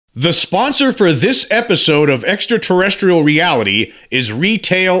The sponsor for this episode of Extraterrestrial Reality is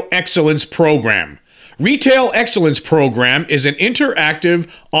Retail Excellence Program. Retail Excellence Program is an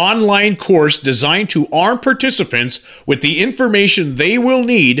interactive online course designed to arm participants with the information they will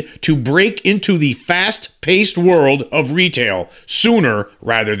need to break into the fast-paced world of retail sooner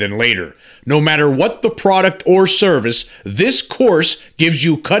rather than later. No matter what the product or service, this course gives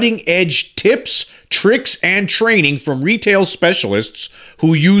you cutting-edge tips, tricks, and training from retail specialists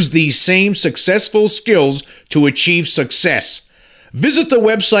who use these same successful skills to achieve success. Visit the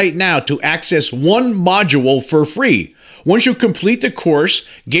website now to access one module for free. Once you complete the course,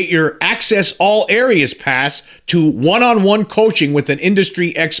 get your Access All Areas pass to one-on-one coaching with an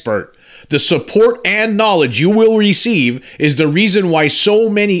industry expert. The support and knowledge you will receive is the reason why so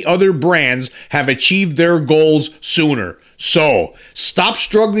many other brands have achieved their goals sooner. So, stop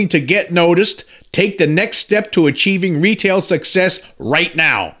struggling to get noticed. Take the next step to achieving retail success right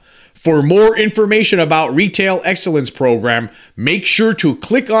now. For more information about Retail Excellence Program, make sure to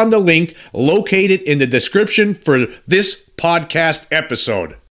click on the link located in the description for this podcast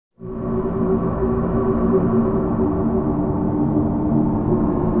episode.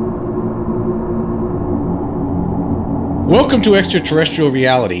 Welcome to Extraterrestrial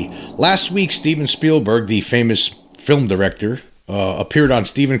Reality. Last week, Steven Spielberg, the famous film director, appeared on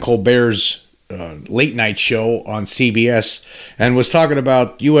Stephen Colbert's late night show on CBS and was talking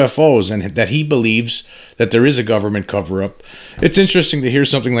about UFOs and that he believes that there is a government cover-up. It's interesting to hear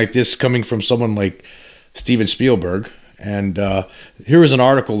something like this coming from someone like Steven Spielberg. And here was an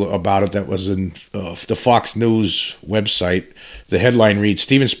article about it that was in the Fox News website. The headline reads,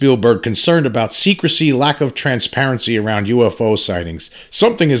 Steven Spielberg concerned about secrecy, lack of transparency around UFO sightings.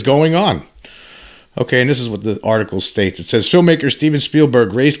 Something is going on. Okay, and this is what the article states. It says, filmmaker Steven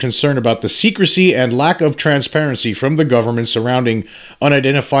Spielberg raised concern about the secrecy and lack of transparency from the government surrounding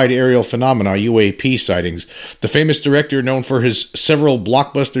unidentified aerial phenomena, UAP sightings. The famous director, known for his several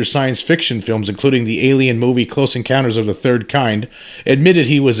blockbuster science fiction films, including the alien movie Close Encounters of the Third Kind, admitted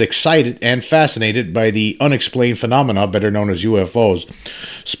he was excited and fascinated by the unexplained phenomena, better known as UFOs.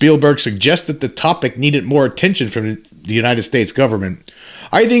 Spielberg suggested the topic needed more attention from the United States government.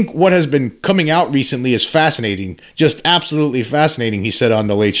 I think what has been coming out recently is fascinating, just absolutely fascinating, he said on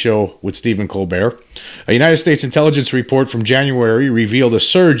The Late Show with Stephen Colbert. A United States intelligence report from January revealed a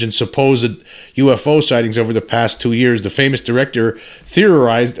surge in supposed UFO sightings over the past 2 years. The famous director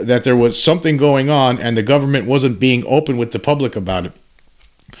theorized that there was something going on and the government wasn't being open with the public about it.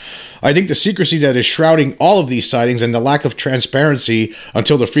 I think the secrecy that is shrouding all of these sightings and the lack of transparency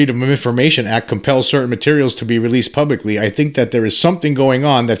until the Freedom of Information Act compels certain materials to be released publicly, I think that there is something going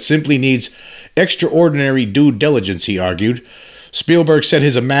on that simply needs extraordinary due diligence, he argued. Spielberg said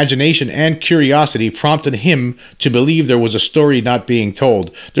his imagination and curiosity prompted him to believe there was a story not being told.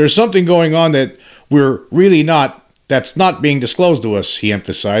 There's something going on that that's not being disclosed to us, he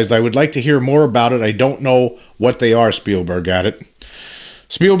emphasized. I would like to hear more about it. I don't know what they are, Spielberg added.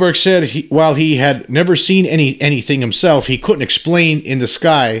 Spielberg said while he had never seen anything himself, he couldn't explain in the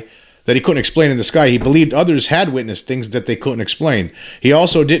sky. He believed others had witnessed things that they couldn't explain. He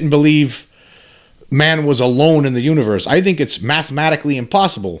also didn't believe man was alone in the universe. I think it's mathematically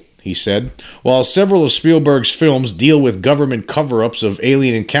impossible, he said. While several of Spielberg's films deal with government cover-ups of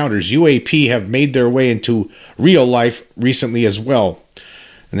alien encounters, UAP have made their way into real life recently as well.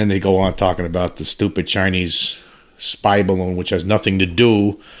 And then they go on talking about the stupid Chinese spy balloon, which has nothing to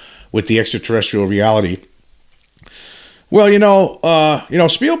do with the extraterrestrial reality. Well,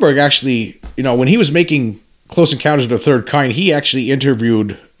 Spielberg actually, when he was making Close Encounters of the Third Kind, he actually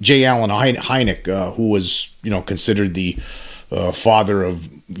interviewed J. Allen Hynek, who was, considered the father of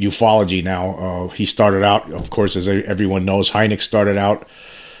ufology now. He started out, of course, as everyone knows, Hynek started out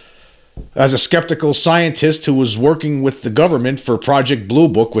as a skeptical scientist who was working with the government for Project Blue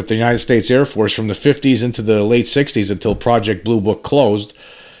Book with the United States Air Force from the 50s into the late 60s until Project Blue Book closed.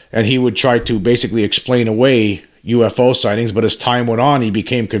 And he would try to basically explain away UFO sightings, but as time went on, he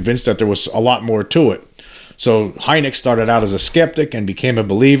became convinced that there was a lot more to it. So Hynek started out as a skeptic and became a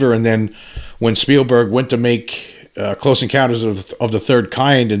believer, and then when Spielberg went to make Close Encounters of the Third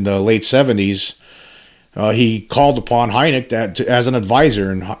Kind in the late 70s, he called upon Hynek as an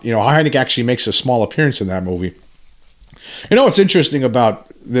advisor, and Hynek actually makes a small appearance in that movie. What's interesting about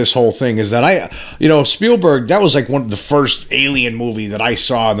this whole thing is that Spielberg, that was like one of the first alien movie that I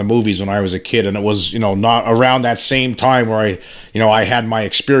saw in the movies when I was a kid, and it was not around that same time where I had my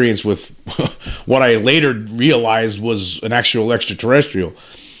experience with what I later realized was an actual extraterrestrial.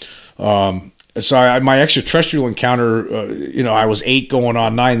 So my extraterrestrial encounter, I was 8 going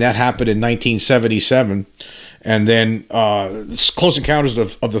on 9. That happened in 1977. And then Close Encounters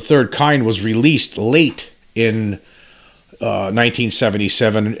of the Third Kind was released late in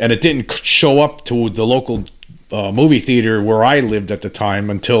 1977, and it didn't show up to the local movie theater where I lived at the time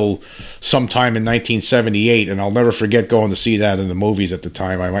until sometime in 1978. And I'll never forget going to see that in the movies at the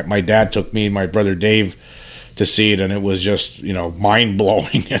time. My dad took me and my brother Dave to see it, and it was just,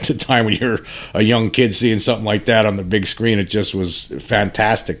 mind-blowing at the time when you're a young kid seeing something like that on the big screen. It just was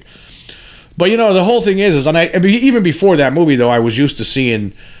fantastic. But, the whole thing is even before that movie, though, I was used to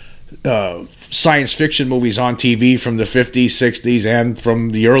seeing science fiction movies on TV from the 50s, 60s, and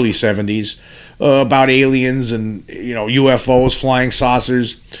from the early 70s about aliens and, UFOs, flying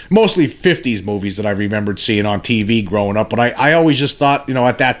saucers, mostly 50s movies that I remembered seeing on TV growing up. But I always just thought,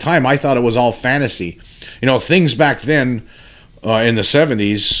 at that time, I thought it was all fantasy. Things back then in the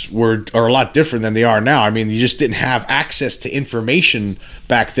 70s are a lot different than they are now. I mean, you just didn't have access to information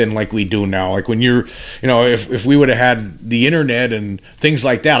back then like we do now. Like when you're, if we would have had the internet and things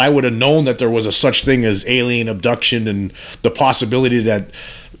like that, I would have known that there was a such thing as alien abduction and the possibility that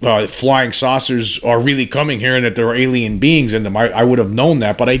flying saucers are really coming here and that there are alien beings in them. I would have known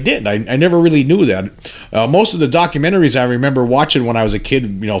that, but I didn't. I never really knew that. Most of the documentaries I remember watching when I was a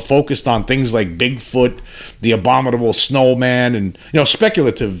kid, focused on things like Bigfoot, the Abominable Snowman, and,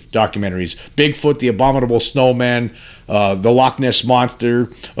 speculative documentaries. Bigfoot, the Abominable Snowman, the Loch Ness Monster,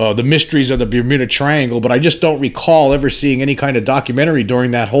 the mysteries of the Bermuda Triangle, but I just don't recall ever seeing any kind of documentary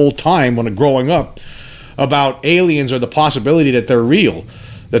during that whole time when growing up about aliens or the possibility that they're real,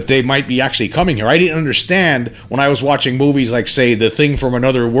 that they might be actually coming here. I didn't understand when I was watching movies like, say, The Thing from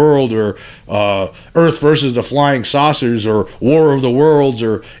Another World or Earth versus the Flying Saucers or War of the Worlds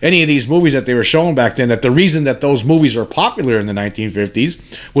or any of these movies that they were showing back then, that the reason that those movies are popular in the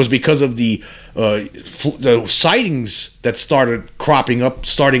 1950s was because of the sightings that started cropping up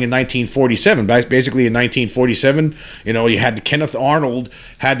starting in 1947. Basically in 1947, you had Kenneth Arnold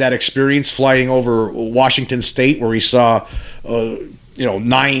had that experience flying over Washington State where he saw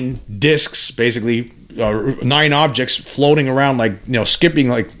 9 discs, basically 9 objects floating around, like skipping,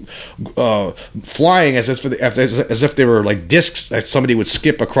 like flying as if they were like discs that somebody would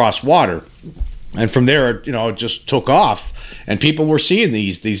skip across water. And from there, it just took off, and people were seeing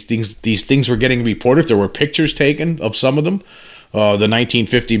these things. These things were getting reported. There were pictures taken of some of them. The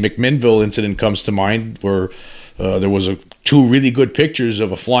 1950 McMinnville incident comes to mind, where there was 2 really good pictures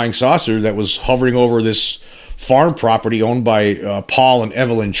of a flying saucer that was hovering over this farm property owned by Paul and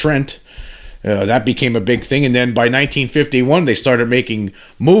Evelyn Trent. That became a big thing, and then by 1951 they started making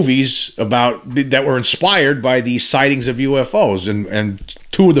movies that were inspired by these sightings of UFOs. And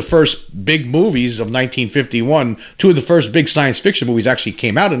 2 of the first big movies of 1951, 2 of the first big science fiction movies actually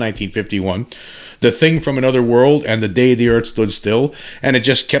came out in 1951. The Thing from Another World and The Day the Earth Stood Still, and it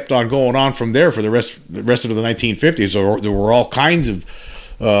just kept on going on from there for the rest of the 1950s. There were all kinds of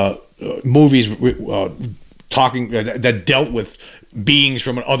movies talking that dealt with beings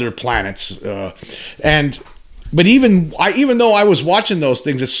from other planets, but even though I was watching those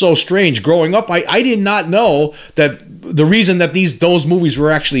things, it's so strange. Growing up, I did not know that the reason that those movies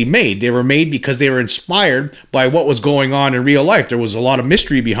were actually made. They were made because they were inspired by what was going on in real life. There was a lot of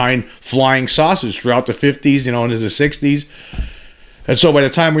mystery behind flying saucers throughout the 50s, into the 60s. And so by the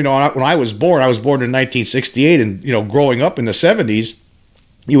time, when I was born in 1968, and, growing up in the 70s,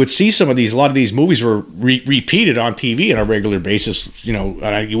 you would see a lot of these movies were repeated on TV on a regular basis,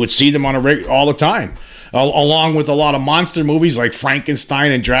 and you would see them all the time, along with a lot of monster movies like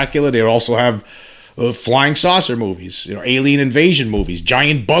Frankenstein and Dracula. They would also have flying saucer movies, alien invasion movies,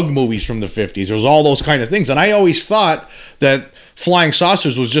 giant bug movies from the 50s. There was all those kind of things. And I always thought that flying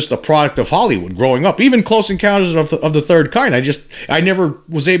saucers was just a product of Hollywood growing up. Even Close Encounters of the Third Kind, I never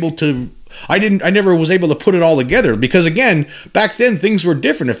was able to put it all together, because again, back then things were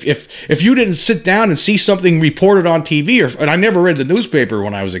different. If you didn't sit down and see something reported on TV, and I never read the newspaper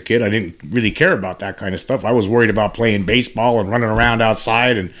when I was a kid. I didn't really care about that kind of stuff. I was worried about playing baseball and running around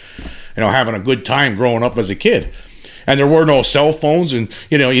outside and having a good time growing up as a kid. And there were no cell phones, and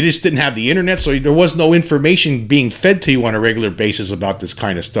you just didn't have the internet, so there was no information being fed to you on a regular basis about this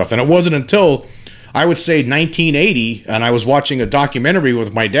kind of stuff. And it wasn't until, I would say, 1980, and I was watching a documentary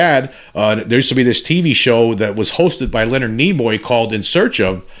with my dad. There used to be this TV show that was hosted by Leonard Nimoy called In Search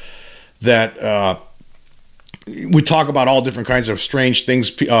Of, that we talk about all different kinds of strange things.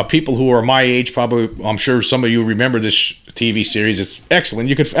 People who are my age, probably, I'm sure some of you remember this TV series. It's excellent.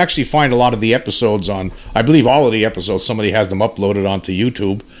 You could actually find a lot of the episodes on, I believe all of the episodes, somebody has them uploaded onto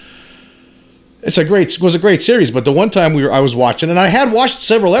YouTube. it was a great series. But the one time I was watching, and I had watched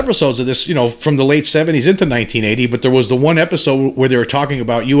several episodes of this, from the late 70s into 1980. But there was the one episode where they were talking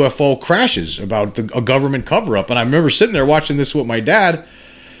about UFO crashes, about a government cover up, and I remember sitting there watching this with my dad.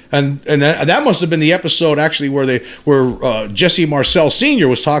 And that must have been the episode actually where Jesse Marcel Sr.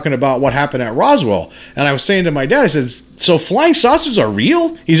 was talking about what happened at Roswell. And I was saying to my dad, I said, "So flying saucers are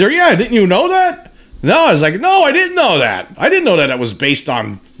real?" He's like, "Yeah, didn't you know that?" No, I was like, "No, I didn't know that. I didn't know that was based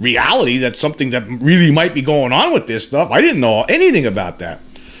on reality. That's something that really might be going on with this stuff. I didn't know anything about that."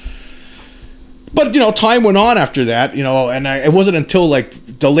 But time went on after that, and it wasn't until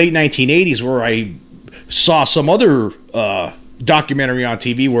like the late 1980s where I saw some other documentary on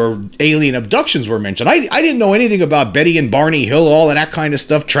TV where alien abductions were mentioned. I didn't know anything about Betty and Barney Hill, all of that kind of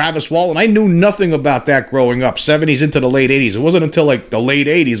stuff, Travis Walton. I knew nothing about that growing up, 70s into the late 80s. It wasn't until like the late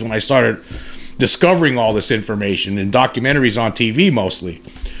 80s when I started discovering all this information in documentaries on TV mostly.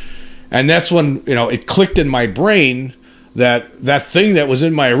 And that's when, it clicked in my brain that thing that was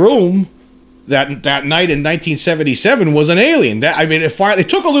in my room that night in 1977 was an alien. It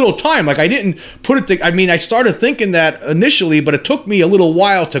took a little time. Like I didn't put it. I started thinking that initially, but it took me a little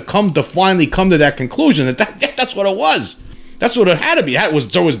while to finally come to that conclusion that's what it was. That's what it had to be.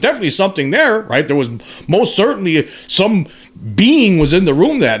 There was definitely something there, right? There was most certainly some being was in the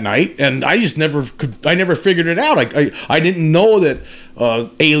room that night, and I just never figured it out. I didn't know that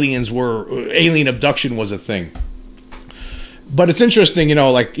alien abduction was a thing. But it's interesting,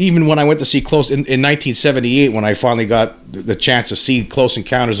 like even when I went to see in 1978, when I finally got the chance to see Close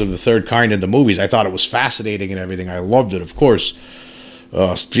Encounters of the Third Kind in the movies, I thought it was fascinating and everything. I loved it, of course.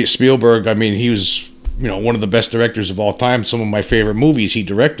 Spielberg, he was, one of the best directors of all time. Some of my favorite movies he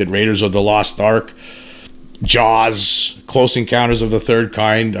directed: Raiders of the Lost Ark, Jaws, Close Encounters of the Third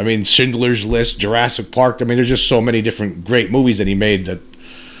Kind. Schindler's List, Jurassic Park. There's just so many different great movies that he made that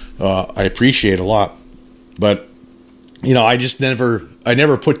I appreciate a lot. But I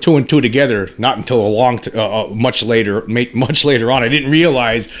never put two and two together, not until much later on. I didn't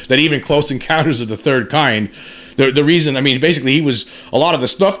realize that even Close Encounters of the Third Kind, the reason, basically a lot of the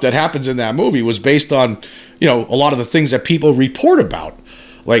stuff that happens in that movie was based on, a lot of the things that people report about.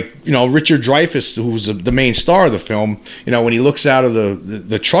 Like, Richard Dreyfuss, who's the main star of the film, when he looks out of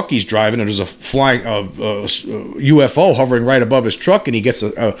the truck he's driving, and there's a flying UFO hovering right above his truck, and he gets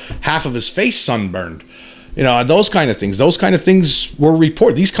half of his face sunburned. Those kind of things. Those kind of things were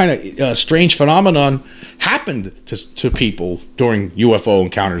reported. These kind of strange phenomenon happened to people during UFO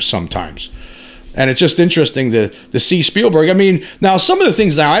encounters sometimes. And it's just interesting to see Spielberg. Now some of the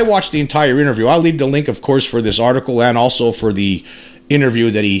things, I watched the entire interview. I'll leave the link, of course, for this article and also for the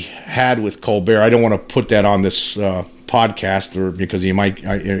interview that he had with Colbert. I don't want to put that on this podcast because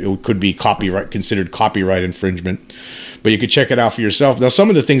it could be considered copyright infringement. But you could check it out for yourself. Now, some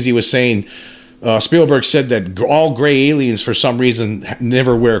of the things he was saying, Spielberg said that all gray aliens, for some reason,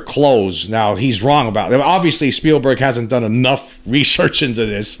 never wear clothes. Now, he's wrong about that. Obviously, Spielberg hasn't done enough research into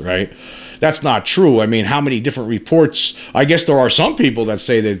this, right? That's not true. How many different reports? I guess there are some people that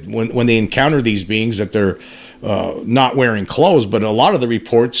say that when they encounter these beings that they're not wearing clothes, but a lot of the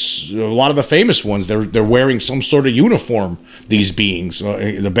reports, a lot of the famous ones, they're wearing some sort of uniform, these beings.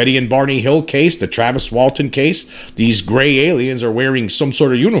 The Betty and Barney Hill case, the Travis Walton case, these gray aliens are wearing some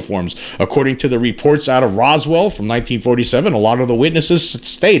sort of uniforms. According to the reports out of Roswell from 1947, a lot of the witnesses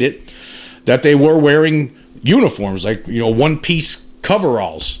stated that they were wearing uniforms, like, one-piece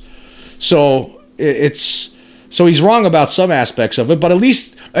coveralls. So he's wrong about some aspects of it, but at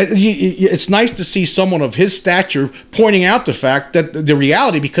least it's nice to see someone of his stature pointing out the fact that the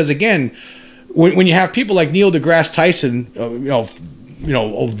reality, because again, when you have people like Neil deGrasse Tyson,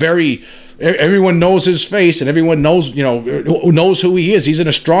 everyone knows his face and everyone knows who he is. He's an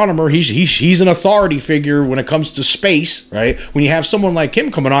astronomer. He's an authority figure when it comes to space, right? When you have someone like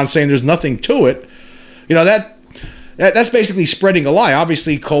him coming on saying there's nothing to it, that's basically spreading a lie.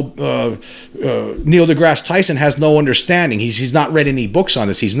 Obviously, Neil deGrasse Tyson has no understanding. He's not read any books on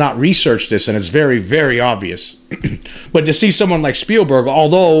this. He's not researched this, and it's very, very obvious. But to see someone like Spielberg,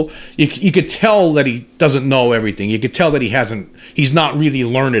 although you could tell that he doesn't know everything, you could tell that he's not really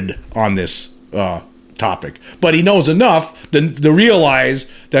learned on this topic, but he knows enough to realize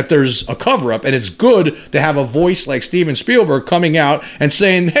that there's a cover-up, and it's good to have a voice like Steven Spielberg coming out and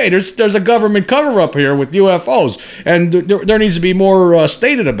saying, hey, there's a government cover-up here with UFOs, and there needs to be more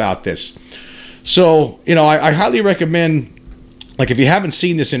stated about this. So, I highly recommend like, if you haven't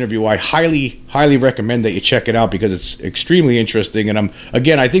seen this interview, I highly recommend that you check it out because it's extremely interesting. And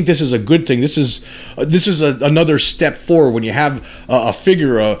I think this is a good thing. This is another step forward when you have a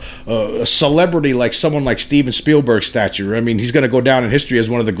figure, a celebrity like someone like Steven Spielberg's stature. I mean, he's going to go down in history as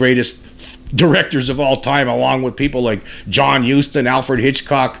one of the greatest directors of all time, along with people like John Huston, Alfred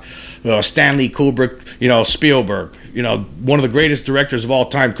Hitchcock, Stanley Kubrick, Spielberg. One of the greatest directors of all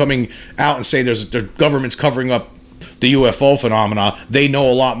time, coming out and saying the government's covering up the UFO phenomena. They know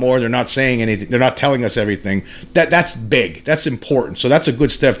a lot more. They're not saying anything. They're not telling us everything. That's big. That's important. So that's a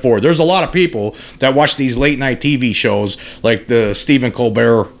good step forward. There's a lot of people that watch these late night TV shows like the Stephen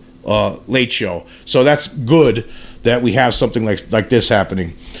Colbert Late Show. So that's good that we have something like this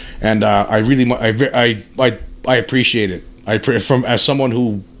happening, and I appreciate it. As someone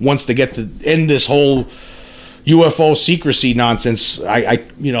who wants to get to end this whole UFO secrecy nonsense,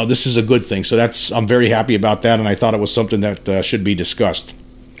 this is a good thing. So I'm very happy about that, and I thought it was something that should be discussed.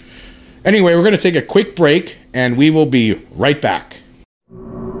 Anyway, we're going to take a quick break, and we will be right back.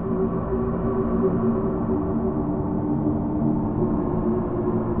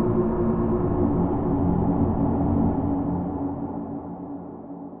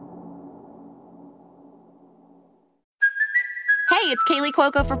 Hey, it's Kaylee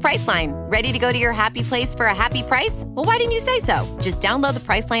Cuoco for Priceline. Ready to go to your happy place for a happy price? Well, why didn't you say so? Just download the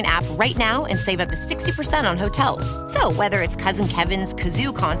Priceline app right now and save up to 60% on hotels. So whether it's Cousin Kevin's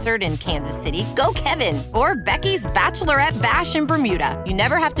Kazoo Concert in Kansas City, go Kevin, or Becky's Bachelorette Bash in Bermuda, you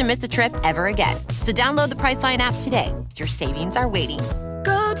never have to miss a trip ever again. So download the Priceline app today. Your savings are waiting.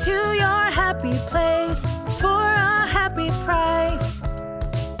 Go to your happy place for a happy price.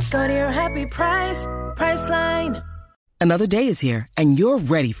 Go to your happy price, Priceline. Another day is here, and you're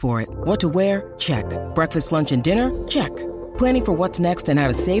ready for it. What to wear? Check. Breakfast, lunch, and dinner? Check. Planning for what's next and how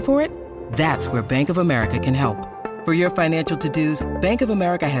to save for it? That's where Bank of America can help. For your financial to-dos, Bank of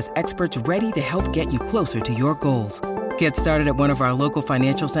America has experts ready to help get you closer to your goals. Get started at one of our local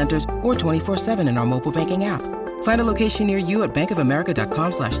financial centers or 24/7 in our mobile banking app. Find a location near you at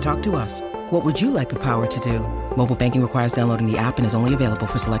bankofamerica.com/talktous. What would you like the power to do? Mobile banking requires downloading the app and is only available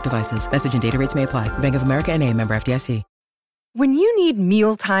for select devices. Message and data rates may apply. Bank of America NA, member FDIC. When you need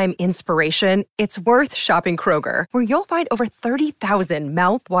mealtime inspiration, it's worth shopping Kroger, where you'll find over 30,000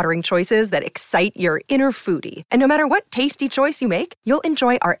 mouth-watering choices that excite your inner foodie. And no matter what tasty choice you make, you'll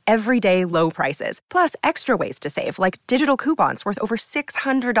enjoy our everyday low prices, plus extra ways to save, like digital coupons worth over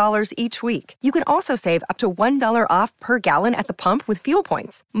 $600 each week. You can also save up to $1 off per gallon at the pump with fuel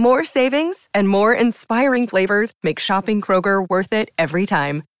points. More savings and more inspiring flavors make shopping Kroger worth it every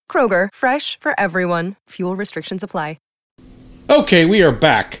time. Kroger, fresh for everyone. Fuel restrictions apply. Okay, we are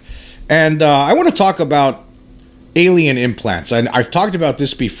back, and I want to talk about alien implants. I've talked about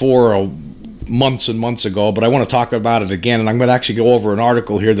this before months and months ago, but I want to talk about it again, and I'm going to actually go over an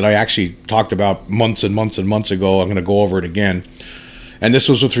article here that I actually talked about months and months and months ago. I'm going to go over it again, and this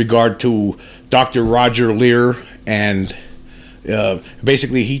was with regard to Dr. Roger Leir, and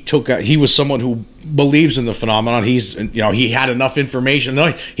basically he was someone who believes in the phenomenon. He had enough information.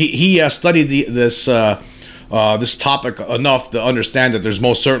 He studied this topic enough to understand that there's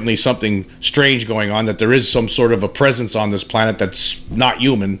most certainly something strange going on, that there is some sort of a presence on this planet that's not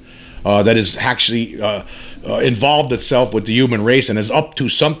human, that is actually involved itself with the human race and is up to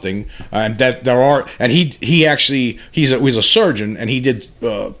something, and that there are. And he's a surgeon, and he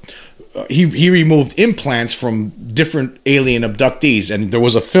removed implants from different alien abductees, and there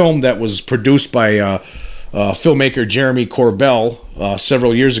was a film that was produced by filmmaker Jeremy Corbell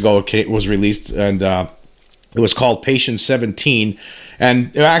several years ago. It was released, and it was called Patient 17,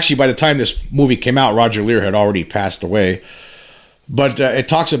 and actually by the time this movie came out, Roger Leir had already passed away. But it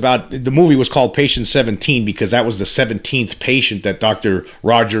talks about, the movie was called Patient 17 because that was the 17th patient that Dr.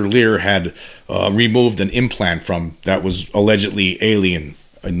 Roger Leir had removed an implant from that was allegedly alien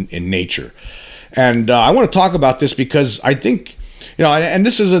in nature. And I want to talk about this because I think, and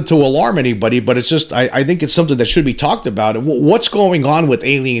this isn't to alarm anybody, but it's just, I think it's something that should be talked about. What's going on with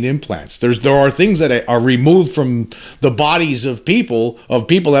alien implants? There are things that are removed from the bodies of people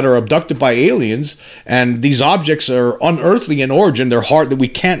that are abducted by aliens, and these objects are unearthly in origin. They're hard,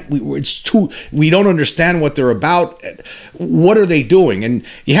 that we don't understand what they're about. What are they doing? And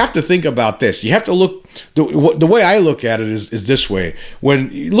you have to think about this. You have to look, the way I look at it is this way.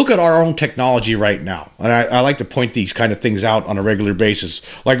 When you look at our own technology right now, and I like to point these kind of things out on a regular basis.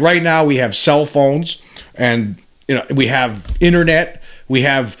 Like right now we have cell phones, and we have internet.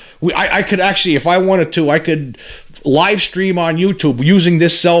 I could actually, if I wanted to, I could live stream on YouTube using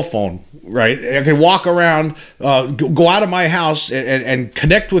this cell phone, right? I can walk around, go out of my house and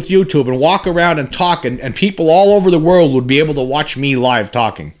connect with YouTube and walk around and talk, and people all over the world would be able to watch me live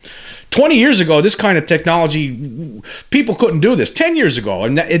talking. 20 years ago, this kind of technology, people couldn't do this. 10 years ago,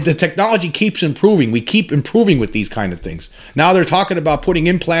 and the technology keeps improving. We keep improving with these kind of things. Now they're talking about putting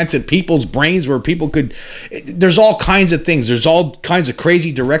implants in people's brains where people could, there's all kinds of things. There's all kinds of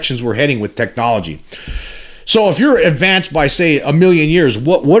crazy directions we're heading with technology. So if you're advanced by, say, 1 million years,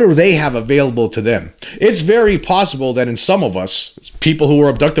 what do they have available to them? It's very possible that in some of us, people who are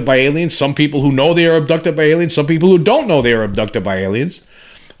abducted by aliens, some people who know they are abducted by aliens, some people who don't know they are abducted by aliens,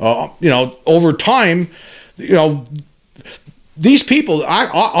 over time, these people,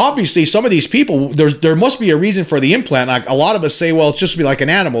 obviously some of these people, there must be a reason for the implant. Like a lot of us say, well, it's just be like an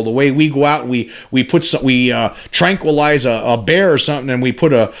animal. The way we go out, we tranquilize a bear or something, and we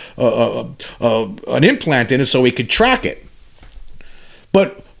put an implant in it so we could track it.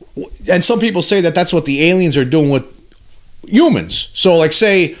 And some people say that that's what the aliens are doing with humans. So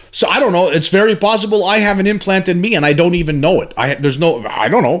I don't know, it's very possible I have an implant in me and I don't even know it. I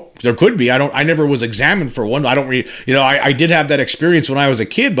don't know, there could be. I never was examined for one. I did have that experience when I was a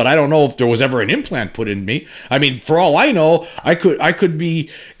kid, but I don't know if there was ever an implant put in me. I mean, for all I know, I could have been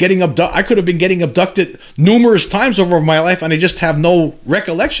getting abducted numerous times over my life and I just have no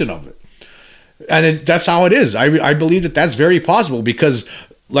recollection of it. And that's how it is. I believe that that's very possible because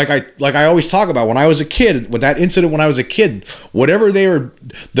like I always talk about, when I was a kid, with that incident when I was a kid, whatever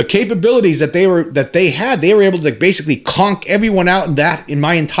the capabilities that they had, they were able to basically conk everyone out in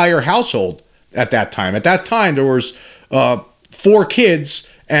my entire household at that time. At that time, there was 4 kids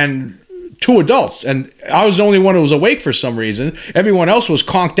and 2 adults, and I was the only one who was awake for some reason. Everyone else was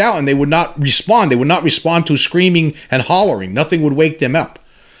conked out, and they would not respond. They would not respond to screaming and hollering. Nothing would wake them up.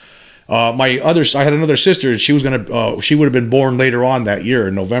 I had another sister. She would have been born later on that year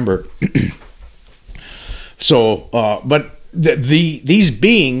in November. But these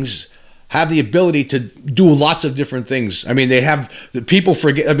beings have the ability to do lots of different things. I mean, people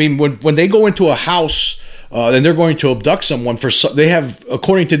forget. I mean, when they go into a house, and they're going to abduct someone, they have,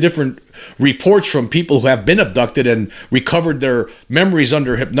 according to different reports from people who have been abducted and recovered their memories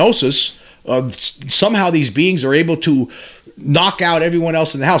under hypnosis, somehow these beings are able to knock out everyone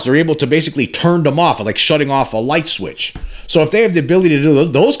else in the house. They're able to basically turn them off, like shutting off a light switch. So if they have the ability to do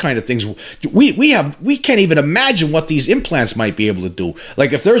those kind of things, we can't even imagine what these implants might be able to do.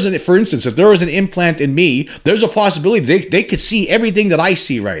 Like for instance, if there was an implant in me, there's a possibility they could see everything that I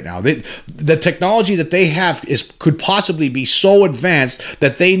see right now. The technology that they have could possibly be so advanced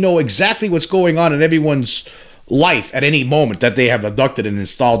that they know exactly what's going on in everyone's life at any moment that they have abducted and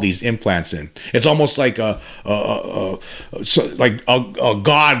installed these implants in. It's almost like a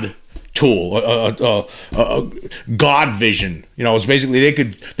God tool, a God vision. It's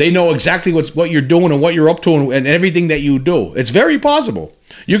basically they know exactly what you're doing and what you're up to and everything that you do. It's very possible.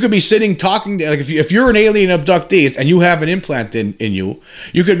 You could be sitting talking, like if you're an alien abductee and you have an implant in you,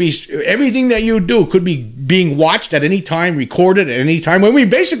 you could be, everything that you do could be being watched at any time, recorded at any time. When we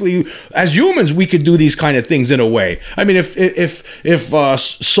basically, as humans, we could do these kind of things in a way. I mean, if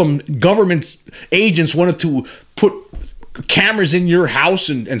some government agents wanted to put cameras in your house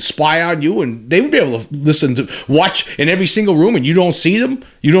and spy on you, and they would be able to watch in every single room, and you don't see them,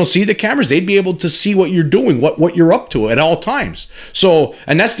 you don't see the cameras, they'd be able to see what you're doing, what you're up to at all times. So,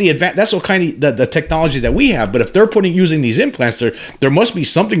 and that's what kind of the technology that we have. But if they're using these implants, there must be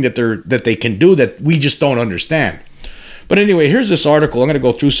something that they can do that we just don't understand. But anyway, here's this article. I'm going to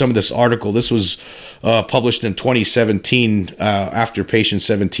go through some of this article. This was published in 2017 after Patient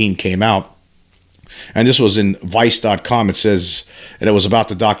 17 came out. And this was in Vice.com. It says, and it was about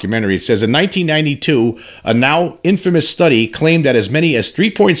the documentary. It says, in 1992, a now infamous study claimed that as many as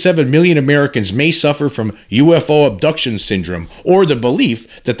 3.7 million Americans may suffer from UFO abduction syndrome, or the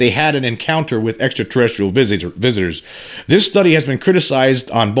belief that they had an encounter with extraterrestrial visitors. This study has been criticized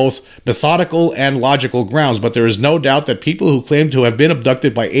on both methodical and logical grounds, but there is no doubt that people who claim to have been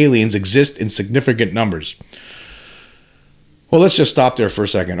abducted by aliens exist in significant numbers. Well, let's just stop there for a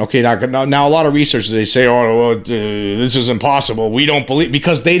second. Okay, now a lot of researchers, they say, this is impossible. We don't believe,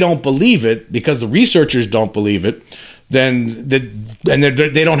 because they don't believe it, because the researchers don't believe it, then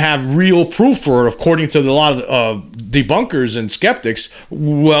they don't have real proof for it, according to a lot of debunkers and skeptics.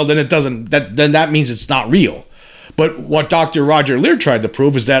 Well, then that means it's not real. But what Dr. Roger Leir tried to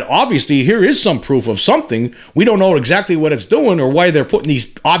prove is that obviously here is some proof of something. We don't know exactly what it's doing or why they're putting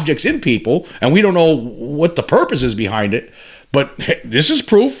these objects in people, and we don't know what the purpose is behind it. But this is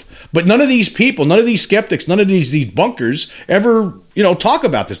proof. But none of these people, none of these skeptics, none of these debunkers ever, talk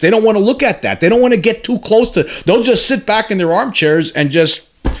about this. They don't want to look at that. They don't want to get too close to. They'll just sit back in their armchairs and just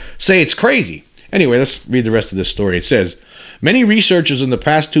say it's crazy. Anyway, let's read the rest of this story. It says, many researchers in the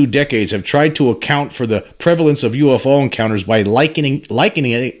past 2 decades have tried to account for the prevalence of UFO encounters by likening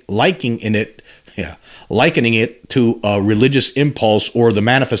it to a religious impulse or the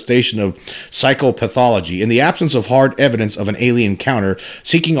manifestation of psychopathology. In the absence of hard evidence of an alien encounter,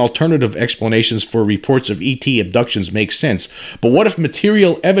 seeking alternative explanations for reports of ET abductions makes sense. But what if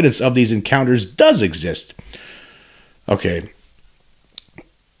material evidence of these encounters does exist? Okay.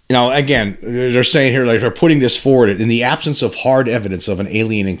 Again, they're saying here, they're putting this forward. In the absence of hard evidence of an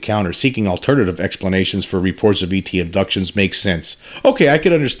alien encounter, seeking alternative explanations for reports of ET abductions makes sense. Okay, I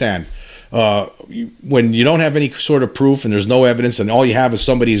could understand. When you don't have any sort of proof and there's no evidence and all you have is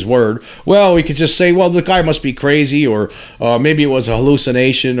somebody's word, well, we could just say, well, the guy must be crazy, or maybe it was a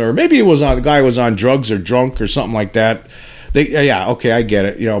hallucination, or maybe the guy was on drugs or drunk or something like that. Okay, I get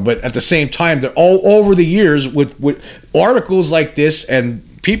it. But at the same time, they're all over the years with articles like this, and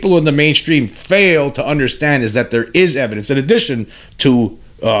people in the mainstream fail to understand is that there is evidence in addition to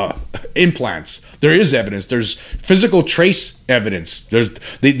implants. There is evidence. There's physical trace evidence. There's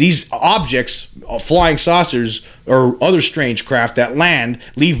these objects, flying saucers or other strange craft that land,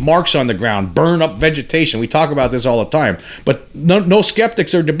 leave marks on the ground, burn up vegetation. We talk about this all the time, but no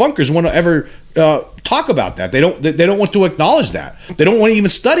skeptics or debunkers want to ever talk about that. They don't want to acknowledge that. They don't want to even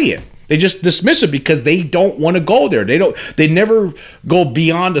study it. They just dismiss it because they don't want to go there. They never go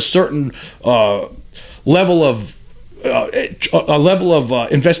beyond a certain level of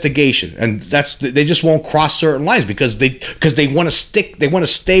investigation, and they just won't cross certain lines because they want to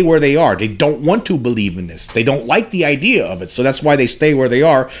stay where they are. They don't want to believe in this. They don't like the idea of it, so that's why they stay where they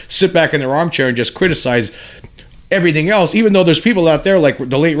are, sit back in their armchair and just criticize everything else, even though there's people out there like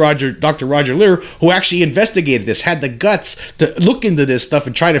the late Dr. Roger Leir, who actually investigated this, had the guts to look into this stuff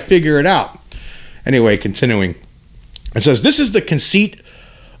and try to figure it out. Anyway, continuing. It says, this is the conceit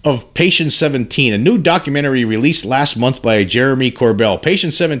of Patient 17, a new documentary released last month by Jeremy Corbell.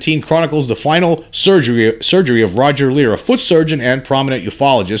 Patient 17 chronicles the final surgery of Roger Leir, a foot surgeon and prominent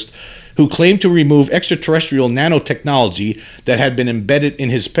ufologist who claimed to remove extraterrestrial nanotechnology that had been embedded in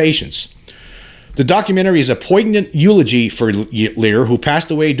his patients. The documentary is a poignant eulogy for Leir, who passed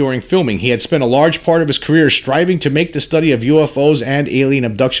away during filming. He had spent a large part of his career striving to make the study of UFOs and alien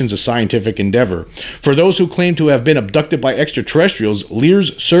abductions a scientific endeavor. For those who claim to have been abducted by extraterrestrials,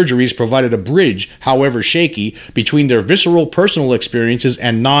 Leir's surgeries provided a bridge, however shaky, between their visceral personal experiences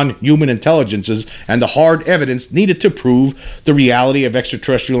and non-human intelligences and the hard evidence needed to prove the reality of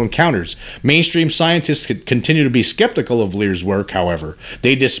extraterrestrial encounters. Mainstream scientists continue to be skeptical of Leir's work, however.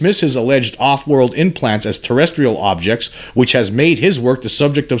 They dismiss his alleged off-world implants as terrestrial objects, which has made his work the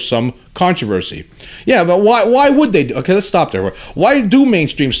subject of some controversy. Yeah, but why would they? Okay, let's stop there. Why do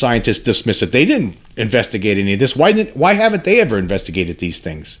mainstream scientists dismiss it? They didn't investigate any of this. Why haven't they ever investigated these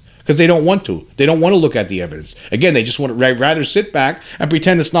things? Because they don't want to. They don't want to look at the evidence. Again, they just want to rather sit back and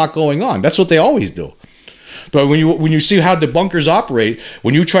pretend it's not going on. That's what they always do. But when you see how debunkers operate,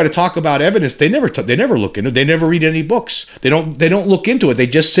 when you try to talk about evidence, they never look into it. They never read any books. They don't look into it. They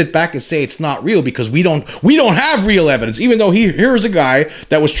just sit back and say it's not real because we don't have real evidence. Even though here's a guy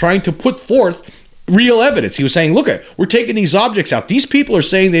that was trying to put forth real evidence. He was saying, look, we're taking these objects out. These people are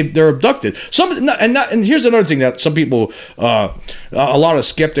saying they're abducted. And here's another thing that some people, a lot of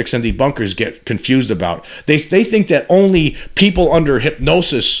skeptics and debunkers get confused about. They think that only people under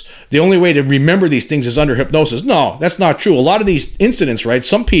hypnosis, the only way to remember these things is under hypnosis. No, that's not true. A lot of these incidents, right?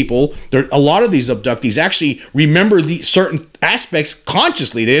 Some people, a lot of these abductees actually remember these certain aspects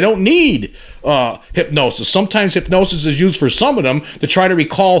consciously. They don't need hypnosis. Sometimes hypnosis is used for some of them to try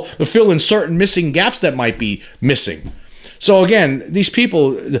to fill in certain missing gaps that might be missing. So again, these people,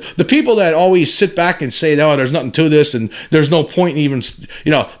 the people that always sit back and say, "Oh, there's nothing to this, and there's no point in even,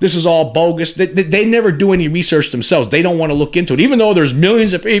 this is all bogus." They never do any research themselves. They don't want to look into it, even though there's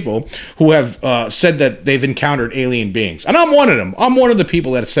millions of people who have said that they've encountered alien beings, and I'm one of them. I'm one of the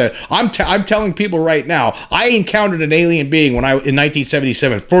people that said, I'm telling people right now, I encountered an alien being in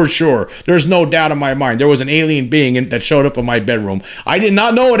 1977 for sure. There's no doubt in my mind. There was an alien being that showed up in my bedroom. I did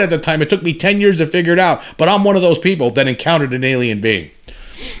not know it at the time. It took me 10 years to figure it out, but I'm one of those people that encountered an alien being.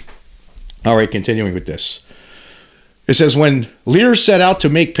 All right, continuing with this. It says, when Leir set out to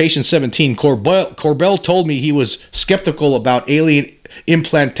make Patient 17, Corbell told me he was skeptical about alien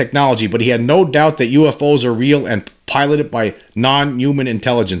implant technology, but he had no doubt that UFOs are real and piloted by non-human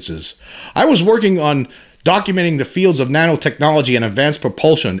intelligences. I was working on documenting the fields of nanotechnology and advanced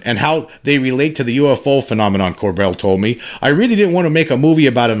propulsion and how they relate to the UFO phenomenon, Corbell told me. I really didn't want to make a movie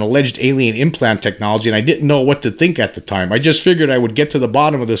about an alleged alien implant technology, and I didn't know what to think at the time. I just figured I would get to the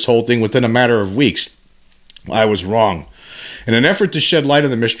bottom of this whole thing within a matter of weeks. I was wrong. In an effort to shed light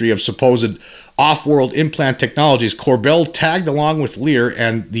on the mystery of supposed off-world implant technologies, Corbell tagged along with Lear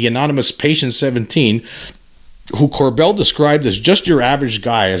and the anonymous Patient 17, who Corbell described as just your average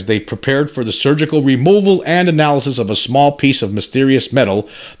guy, as they prepared for the surgical removal and analysis of a small piece of mysterious metal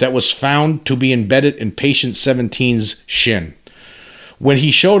that was found to be embedded in Patient 17's shin. When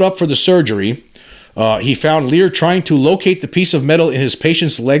he showed up for the surgery, he found Lear trying to locate the piece of metal in his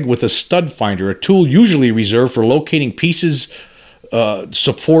patient's leg with a stud finder, a tool usually reserved for locating pieces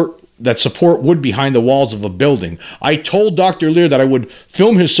support wood behind the walls of a building. I told Dr. Lear that I would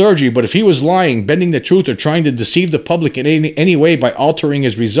film his surgery, but if he was lying, bending the truth, or trying to deceive the public in any way by altering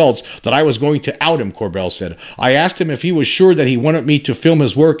his results, that I was going to out him, Corbell said. I asked him if he was sure that he wanted me to film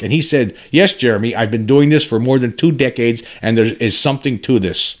his work, and he said, yes, Jeremy, I've been doing this for more than 2 decades, and there is something to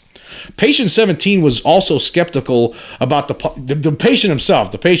this. Patient 17 was also skeptical about the patient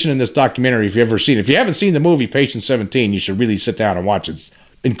himself, the patient in this documentary, if you've ever seen it. If you haven't seen the movie Patient 17, you should really sit down and watch it. It's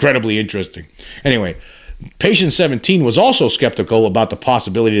incredibly interesting. Anyway, Patient 17 was also skeptical about the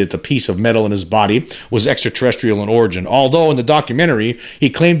possibility that the piece of metal in his body was extraterrestrial in origin, although in the documentary, he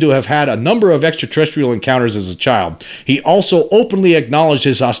claimed to have had a number of extraterrestrial encounters as a child. He also openly acknowledged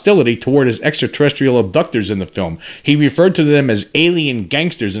his hostility toward his extraterrestrial abductors in the film. He referred to them as alien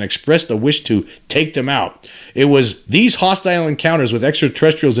gangsters and expressed a wish to take them out. It was these hostile encounters with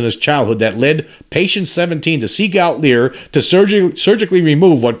extraterrestrials in his childhood that led Patient 17 to seek out Lear to surgically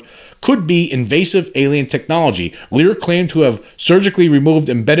remove what could be invasive alien technology. Lear claimed to have surgically removed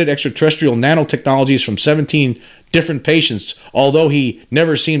embedded extraterrestrial nanotechnologies from 17 different patients, although he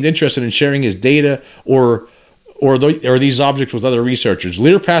never seemed interested in sharing his data or these objects with other researchers.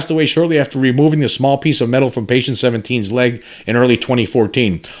 Lear passed away shortly after removing the small piece of metal from Patient 17's leg in early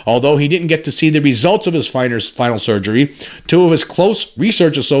 2014. Although he didn't get to see the results of his final surgery, 2 of his close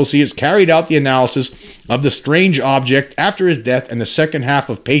research associates carried out the analysis of the strange object after his death, and the second half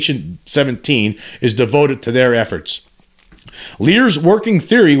of Patient 17 is devoted to their efforts. Lear's working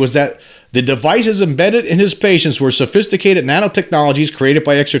theory was that the devices embedded in his patients were sophisticated nanotechnologies created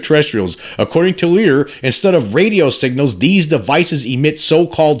by extraterrestrials. According to Lear, instead of radio signals, these devices emit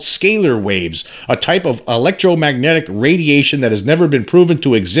so-called scalar waves, a type of electromagnetic radiation that has never been proven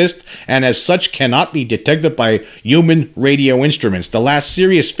to exist and as such cannot be detected by human radio instruments. The last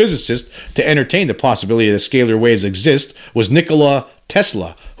serious physicist to entertain the possibility that scalar waves exist was Nikola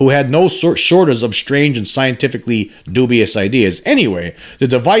Tesla, who had no shortage of strange and scientifically dubious ideas. Anyway, the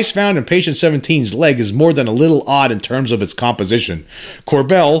device found in Patient 17's leg is more than a little odd in terms of its composition.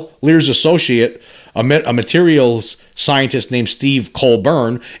 Corbell, Lear's associate, a materials scientist named Steve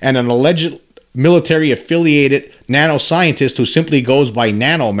Colburn, and an alleged military-affiliated nanoscientist who simply goes by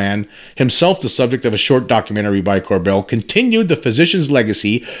Nano Man, himself the subject of a short documentary by Corbell, continued the physician's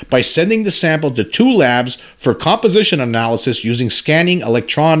legacy by sending the sample to 2 labs for composition analysis using scanning,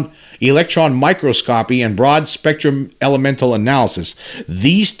 electron microscopy, and broad-spectrum elemental analysis.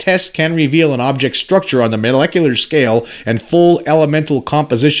 These tests can reveal an object's structure on the molecular scale and full elemental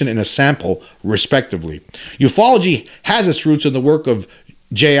composition in a sample, respectively. Ufology has its roots in the work of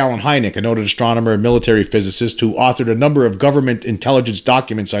J. Allen Hynek, a noted astronomer and military physicist who authored a number of government intelligence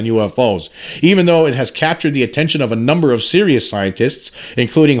documents on UFOs. Even though it has captured the attention of a number of serious scientists,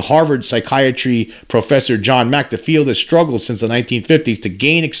 including Harvard psychiatry professor John Mack, the field has struggled since the 1950s to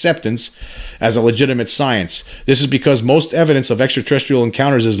gain acceptance as a legitimate science. This is because most evidence of extraterrestrial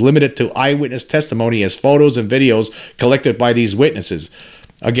encounters is limited to eyewitness testimony as photos and videos collected by these witnesses.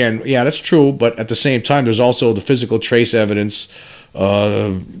 Again, yeah, that's true, but at the same time, there's also the physical trace evidence.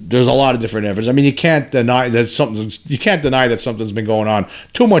 There's a lot of different evidence. I mean, you can't deny that something's been going on.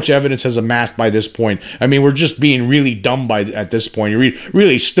 Too much evidence has amassed by this point. I mean, we're just being really dumb at this point. You're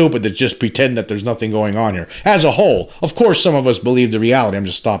really stupid to just pretend that there's nothing going on here. As a whole, of course, some of us believe the reality. I'm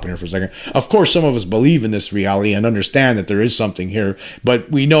just stopping here for a second. Of course, some of us believe in this reality and understand that there is something here. But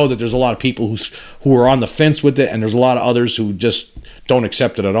we know that there's a lot of people who are on the fence with it, and there's a lot of others who just don't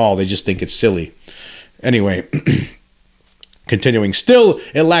accept it at all. They just think it's silly. Anyway. Continuing, still,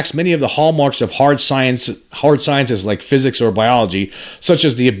 it lacks many of the hallmarks of hard sciences like physics or biology, such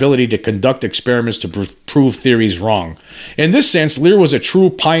as the ability to conduct experiments to prove theories wrong. In this sense, Lear was a true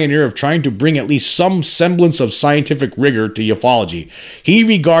pioneer of trying to bring at least some semblance of scientific rigor to ufology. He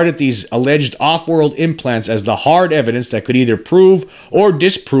regarded these alleged off-world implants as the hard evidence that could either prove or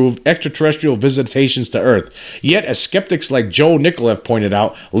disprove extraterrestrial visitations to Earth. Yet, as skeptics like Joe Nickell have pointed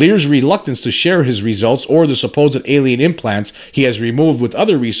out, Lear's reluctance to share his results or the supposed alien implants he has removed with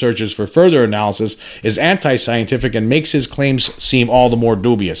other researchers for further analysis is anti-scientific and makes his claims seem all the more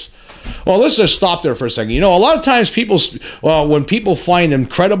dubious. Well, let's just stop there for a second. A lot of times when people find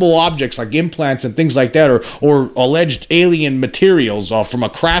incredible objects like implants and things like that, or alleged alien materials from a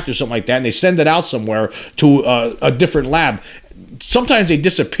craft or something like that, and they send it out somewhere to a different lab, sometimes they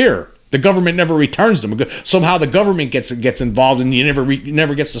disappear. The government never returns them. Somehow the government gets involved, and you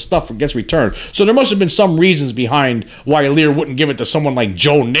never gets the stuff or gets returned. So there must have been some reasons behind why Lear wouldn't give it to someone like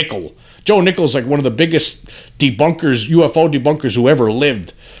Joe Nickell. Joe Nickell is like one of the biggest debunkers, UFO debunkers who ever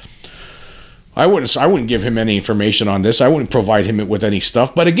lived. I wouldn't give him any information on this. I wouldn't provide him with any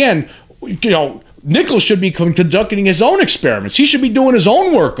stuff. But again, Nickell should be conducting his own experiments. He should be doing his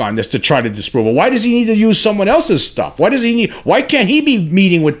own work on this to try to disprove it. Why does he need to use someone else's stuff? Why can't he be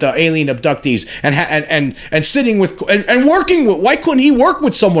meeting with the alien abductees and sitting with and working with? Why couldn't he work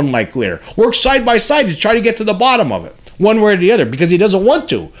with someone like Lear? Work side by side to try to get to the bottom of it, one way or the other, because he doesn't want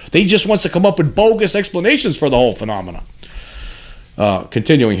to. He just wants to come up with bogus explanations for the whole phenomenon.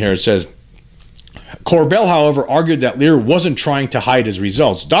 Continuing here, it says, Corbell, however, argued that Lear wasn't trying to hide his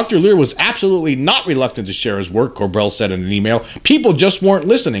results. Dr. Lear was absolutely not reluctant to share his work, Corbell said in an email. People just weren't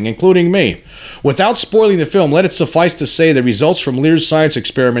listening, including me. Without spoiling the film, let it suffice to say the results from Lear's science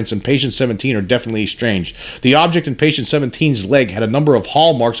experiments in Patient 17 are definitely strange. The object in Patient 17's leg had a number of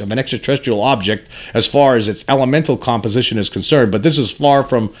hallmarks of an extraterrestrial object as far as its elemental composition is concerned, but this is far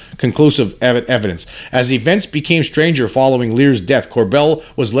from conclusive evidence. As events became stranger following Lear's death, Corbell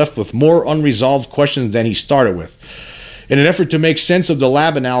was left with more unresolved questions than he started with. In an effort to make sense of the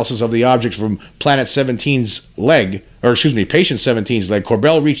lab analysis of the object from Patient 17's leg,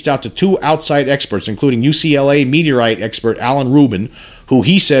 Corbell reached out to two outside experts, including UCLA meteorite expert Alan Rubin, who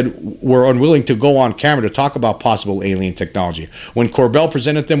he said were unwilling to go on camera to talk about possible alien technology. When Corbell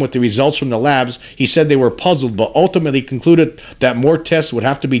presented them with the results from the labs, he said they were puzzled, but ultimately concluded that more tests would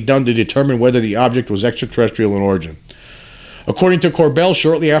have to be done to determine whether the object was extraterrestrial in origin. According to Corbell,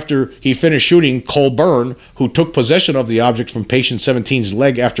 shortly after he finished shooting, Colburn, who took possession of the object from Patient 17's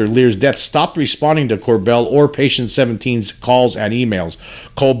leg after Lear's death, stopped responding to Corbell or Patient 17's calls and emails.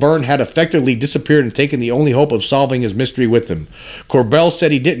 Colburn had effectively disappeared and taken the only hope of solving his mystery with him. Corbell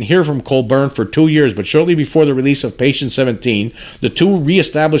said he didn't hear from Colburn for 2 years, but shortly before the release of Patient 17, the two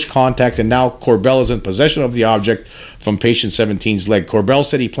re-established contact, and now Corbell is in possession of the object from Patient 17's leg. Corbell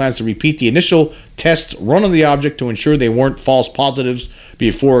said he plans to repeat the initial tests run on the object to ensure they weren't false positives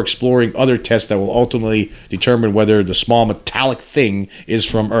before exploring other tests that will ultimately determine whether the small metallic thing is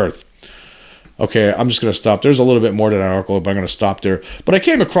from Earth. Okay, I'm just going to stop. There's a little bit more to that article, but I'm going to stop there. But I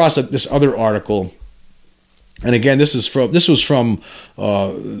came across this other article, and again, this was from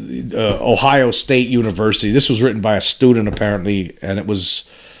Ohio State University. This was written by a student apparently, and it was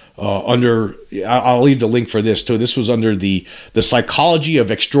I'll leave the link for this too. This was under the psychology of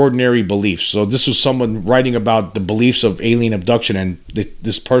extraordinary beliefs. So this was someone writing about the beliefs of alien abduction, and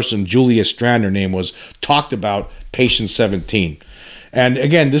this person, Julia Strand, her name was, talked about Patient 17. And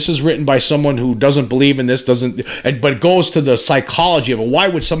again, this is written by someone who doesn't believe in this, but it goes to the psychology of it. Why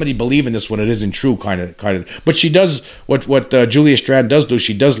would somebody believe in this when it isn't true? Kind of. But she does what Julia Strand does do.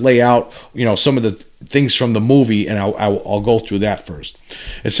 She does lay out, some of the things from the movie, and I'll go through that first.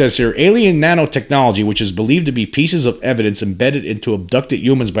 It says here, alien nanotechnology, which is believed to be pieces of evidence embedded into abducted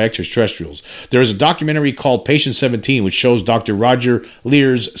humans by extraterrestrials. There is a documentary called Patient 17, which shows Dr. Roger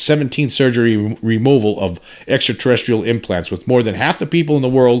Lear's 17th surgery removal of extraterrestrial implants. With more than half the people in the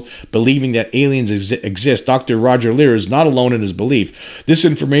world believing that aliens exist, Dr. Roger Lear is not alone in his belief. This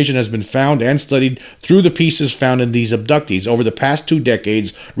information has been found and studied through the pieces found in these abductees. Over the past 2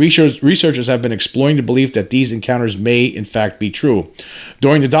 decades, researchers have been exploring the belief that these encounters may in fact be true.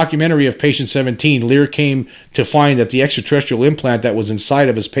 During the documentary of Patient 17, Lear came to find that the extraterrestrial implant that was inside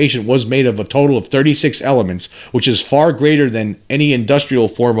of his patient was made of a total of 36 elements, which is far greater than any industrial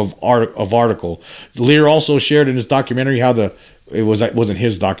form of article. Lear also shared in his documentary how it wasn't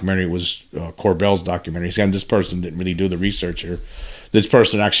his documentary, it was Corbell's documentary. Again, this person didn't really do the research here. This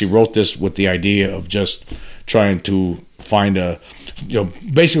person actually wrote this with the idea of just trying to find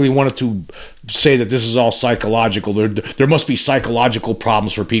basically wanted to say that this is all psychological. There must be psychological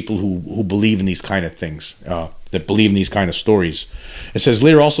problems for people who believe in these kind of things, that believe in these kind of stories. It says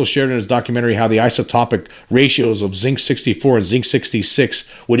Lear also shared in his documentary how the isotopic ratios of zinc-64 and zinc-66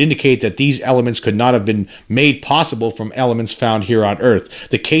 would indicate that these elements could not have been made possible from elements found here on Earth.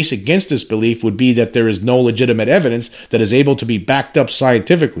 The case against this belief would be that there is no legitimate evidence that is able to be backed up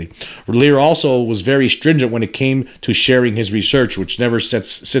scientifically. Lear also was very stringent when it came to sharing his research, which never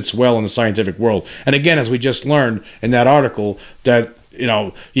sits well in the scientific world. And again, as we just learned in that article, that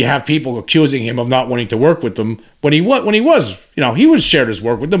you have people accusing him of not wanting to work with them when he was, he would share his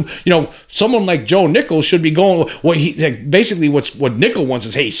work with them. Someone like Joe Nickell should be going. What Nickell wants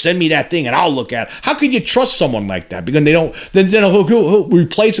is, hey, send me that thing and I'll look at it. How could you trust someone like that? Because they don't. Then he'll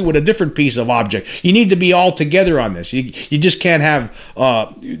replace it with a different piece of object. You need to be all together on this. You just can't have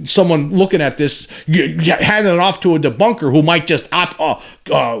someone looking at this, handing it off to a debunker who might just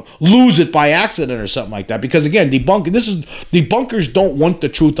lose it by accident or something like that. Because again, debunkers don't want the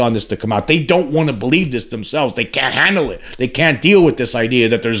truth on this to come out. They don't want to believe this themselves. They can't handle it. They can't deal with this idea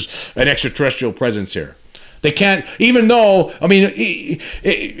that there's an extraterrestrial presence here. They can't, even though,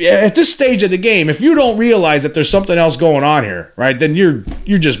 at this stage of the game, if you don't realize that there's something else going on here, right, then you're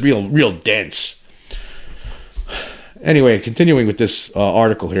just real dense. Anyway, continuing with this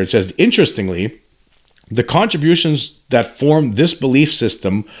article here, it says, interestingly, the contributions that form this belief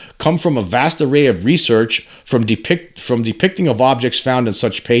system come from a vast array of research from depicting of objects found in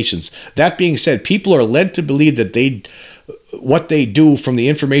such patients. That being said, people are led to believe that what they do from the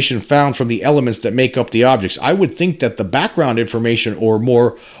information found from the elements that make up the objects. I would think that the background information or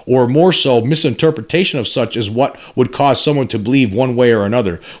more so misinterpretation of such is what would cause someone to believe one way or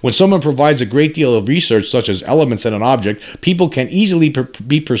another. When someone provides a great deal of research such as elements in an object, people can easily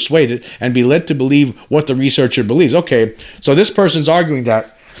be persuaded and be led to believe what the researcher believes. Okay, so this person's arguing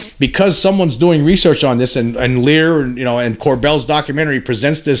that because someone's doing research on this, and Lear, and Corbell's documentary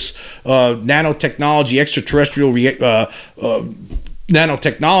presents this nanotechnology, extraterrestrial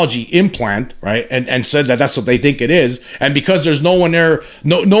nanotechnology implant, right, and said that that's what they think it is, and because there's no one there,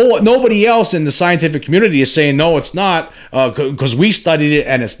 nobody else in the scientific community is saying no, it's not, because we studied it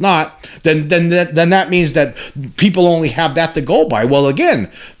and it's not, then that means that people only have that to go by. Well, again,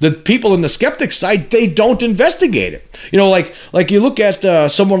 the people in the skeptic side, they don't investigate it. Like you look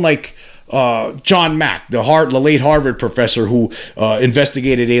at someone like John Mack, the late Harvard professor who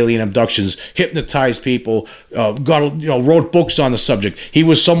investigated alien abductions, hypnotized people, wrote books on the subject. He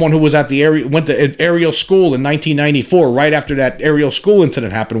was someone who was went to Ariel School in 1994, right after that Ariel School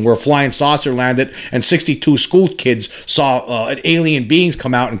incident happened, where a flying saucer landed and 62 school kids saw alien beings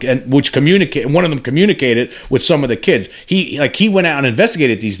come out and which communicate. One of them communicated with some of the kids. He went out and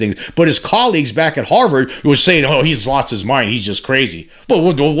investigated these things, but his colleagues back at Harvard were saying, "Oh, he's lost his mind. He's just crazy." But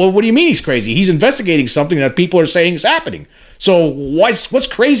what do you mean he's crazy? He's investigating something that people are saying is happening. So what's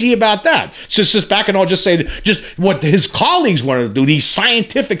crazy about that? Just back and I'll just say just what his colleagues wanted to do. These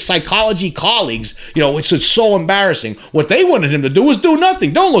scientific psychology colleagues, it's so embarrassing. What they wanted him to do was do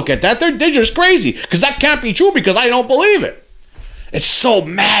nothing. Don't look at that. They're just crazy, because that can't be true, because I don't believe it. It's so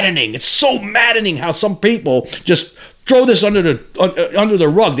maddening. It's so maddening how some people just throw this under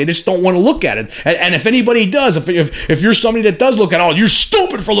the rug. They just don't want to look at it. And if anybody does, if you're somebody that does look at it, you're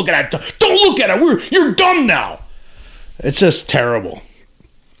stupid for looking at it. Don't look at it. You're dumb now. It's just terrible.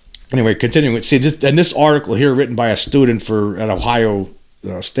 Anyway, continuing. See, this article here, written by a student at Ohio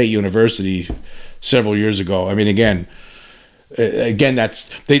State University several years ago. I mean, again,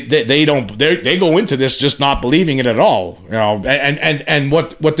 that's they go into this just not believing it at all, and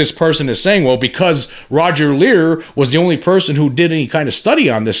what this person is saying, well, because Roger Lear was the only person who did any kind of study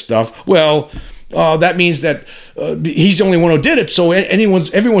on this stuff, well, that means that he's the only one who did it. So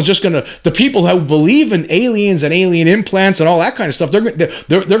everyone's just gonna, the people who believe in aliens and alien implants and all that kind of stuff,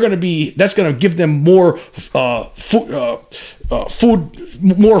 they're gonna be, that's gonna give them more food,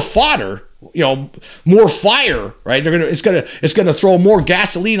 more fodder, more fire, right? It's gonna throw more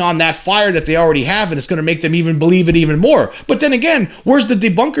gasoline on that fire that they already have, and it's gonna make them even believe it even more. But then again, where's the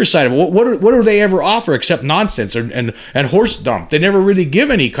debunker side of it? What do they ever offer except nonsense and horse dump? They never really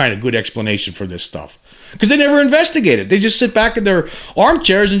give any kind of good explanation for this stuff, because they never investigate it. They just sit back in their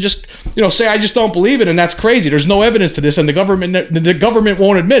armchairs and just say, I just don't believe it, and that's crazy. There's no evidence to this, and the government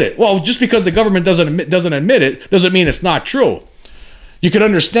won't admit it. Well, just because the government doesn't admit it doesn't mean it's not true. You can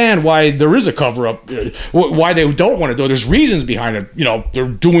understand why there is a cover-up, why they don't want to do it. There's reasons behind it. They're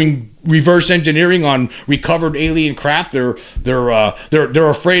doing reverse engineering on recovered alien craft. They're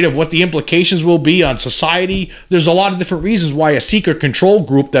afraid of what the implications will be on society. There's a lot of different reasons why a secret control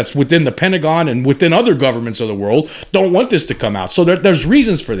group that's within the Pentagon and within other governments of the world don't want this to come out. So there's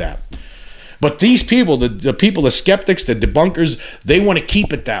reasons for that. But these people, the people, the skeptics, the debunkers, they want to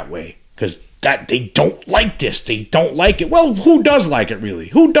keep it that way because that they don't like this. They don't like it. Well, who does like it, really?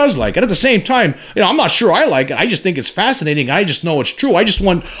 Who does like it? At the same time, I'm not sure I like it. I just think it's fascinating. I just know it's true. I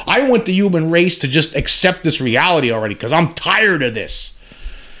want the human race to just accept this reality already because I'm tired of this.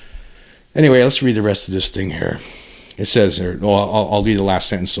 Anyway, let's read the rest of this thing here. It says here, I'll read the last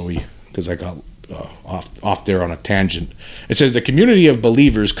sentence because I got off there on a tangent. It says the community of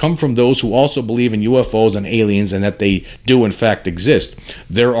believers come from those who also believe in UFOs and aliens and that they do in fact exist.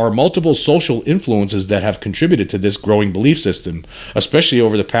 There are multiple social influences that have contributed to this growing belief system, especially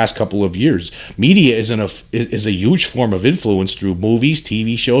over the past couple of years. Media is a huge form of influence through movies,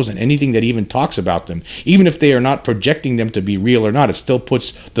 TV shows, and anything that even talks about them. Even if they are not projecting them to be real or not, it still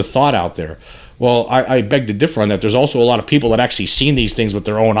puts the thought out there. Well, I beg to differ on that. There's also a lot of people that actually seen these things with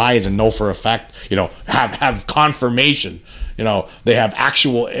their own eyes and know for a fact, have confirmation. They have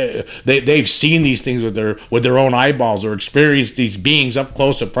actual, they've seen these things with their own eyeballs or experienced these beings up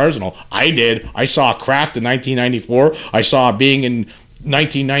close and personal. I did. I saw a craft in 1994. I saw a being in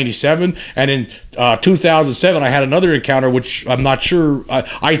 1997, and in 2007 I had another encounter, which I'm not sure.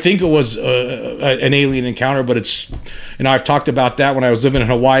 I think it was an alien encounter, but it's, I've talked about that when I was living in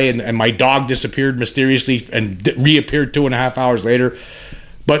Hawaii, and my dog disappeared mysteriously and reappeared 2.5 hours later.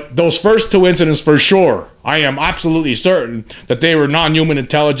 But those first two incidents, for sure, I am absolutely certain that they were non-human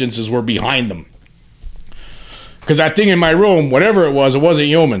intelligences were behind them. Because that thing in my room, whatever it wasn't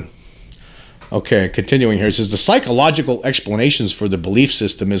human. Okay, continuing here, it says the psychological explanations for the belief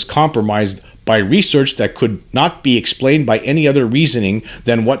system is compromised by research that could not be explained by any other reasoning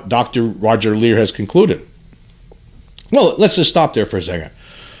than what Dr. Roger Leir has concluded. Well, let's just stop there for a second.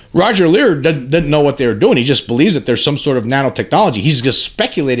 Roger Leir didn't know what they were doing. He just believes that there's some sort of nanotechnology. He's just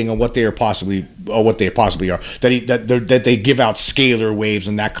speculating on what they are possibly are. That they give out scalar waves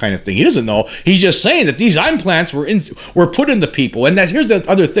and that kind of thing. He doesn't know. He's just saying that these implants were put into people. And that here's the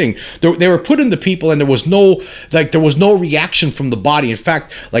other thing: they were put into people, and there was no reaction from the body. In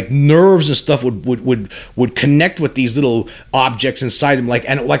fact, like nerves and stuff would connect with these little objects inside them, like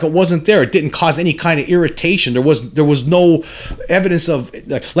it wasn't there. It didn't cause any kind of irritation. There was no evidence of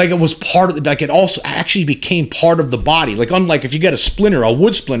like it was part of the, like it also actually became part of the body. Like unlike if you get a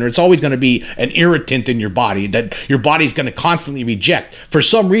wood splinter, it's always going to be an irritant in your body that your body's going to constantly reject. For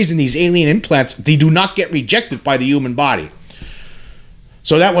some reason, these alien implants, they do not get rejected by the human body.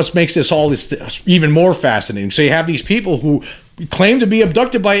 So that what makes this even more fascinating. So you have these people who claim to be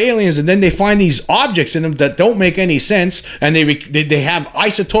abducted by aliens, and then they find these objects in them that don't make any sense, and they have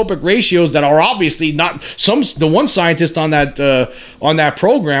isotopic ratios that are obviously not. The one scientist on that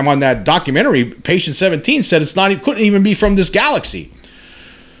program, on that documentary, Patient 17, said it couldn't even be from this galaxy.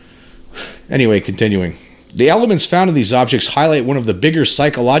 Anyway, continuing. The elements found in these objects highlight one of the bigger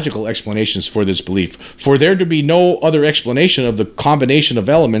psychological explanations for this belief. For there to be no other explanation of the combination of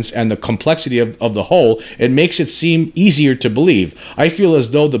elements and the complexity of the whole, it makes it seem easier to believe. I feel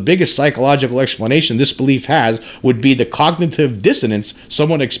as though the biggest psychological explanation this belief has would be the cognitive dissonance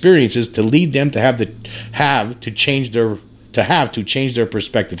someone experiences to lead them to have to change their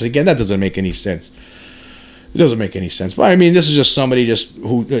perspective. Again, that doesn't make any sense. It doesn't make any sense. But I mean, this is just somebody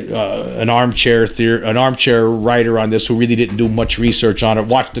who an armchair writer on this who really didn't do much research on it,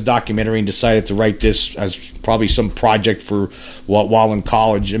 watched the documentary and decided to write this as probably some project while in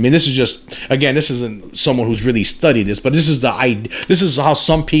college. I mean, this isn't someone who's really studied this, but this is how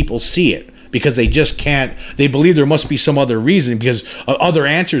some people see it. Because they just can't, they believe there must be some other reason, because other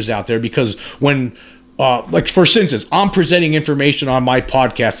answers out there. Because when like for instance, I'm presenting information on my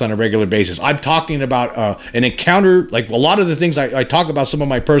podcast on a regular basis. I'm talking about an encounter, like a lot of the things I talk about, some of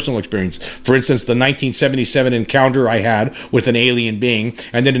my personal experience. For instance, the 1977 encounter I had with an alien being,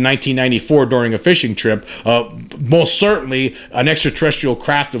 and then in 1994 during a fishing trip, most certainly an extraterrestrial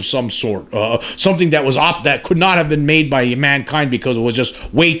craft of some sort, something that was that could not have been made by mankind because it was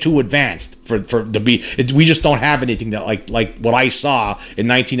just way too advanced for to be. We just don't have anything that like what I saw in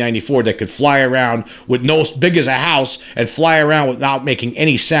 1994 that could fly around with no big as a house and fly around without making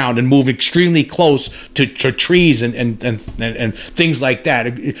any sound and move extremely close to trees and things like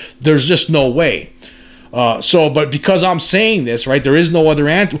that. There's just no way. But because I'm saying this, right, there is no other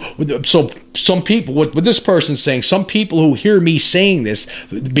answer. So some people, what this person's saying, some people who hear me saying this,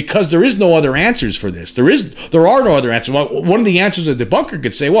 because there is no other answers for this. There are no other answers. Well, one of the answers a debunker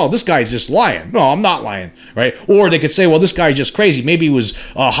could say, well, this guy's just lying. No, I'm not lying, right? Or they could say, well, this guy's just crazy. Maybe he was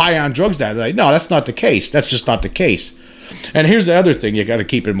high on drugs that night. No, that's not the case. That's just not the case. And here's the other thing you got to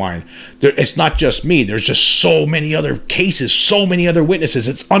keep in mind. It's not just me. There's just so many other cases, so many other witnesses.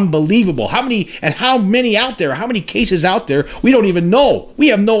 It's unbelievable. How many out there? How many cases out there? We don't even know. We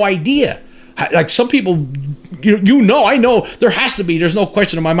have no idea. Like some people, I know there has to be, there's no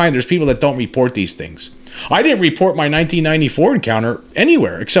question in my mind, there's people that don't report these things. I didn't report my 1994 encounter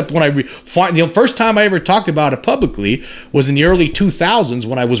anywhere except when the first time I ever talked about it publicly was in the early 2000s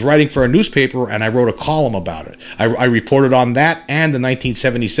when I was writing for a newspaper and I wrote a column about it. I reported on that and the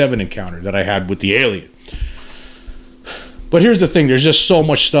 1977 encounter that I had with the alien. But here's the thing, there's just so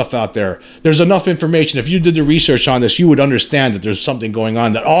much stuff out there. There's enough information. If you did the research on this, you would understand that there's something going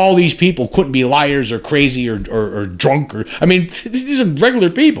on, that all these people couldn't be liars or crazy or drunk. These are regular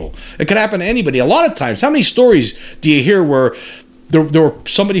people. It could happen to anybody. A lot of times, how many stories do you hear where there were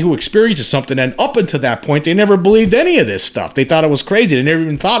somebody who experiences something and up until that point, they never believed any of this stuff. They thought it was crazy. They never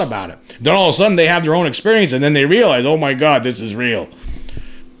even thought about it. Then all of a sudden, they have their own experience and then they realize, oh my God, this is real.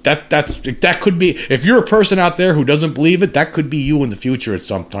 That could be, if you're a person out there who doesn't believe it, that could be you in the future at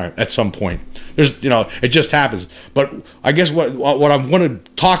some point. There's, it just happens. But I guess what I'm going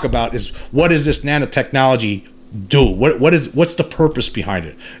to talk about is, what does this nanotechnology do? What's the purpose behind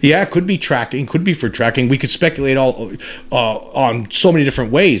it? Yeah, it could be tracking, could be for tracking. We could speculate all on so many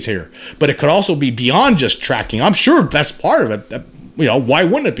different ways here, but it could also be beyond just tracking. I'm sure that's part of it. Why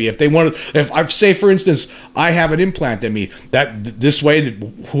wouldn't it be? If I say, for instance, I have an implant in me, that this way,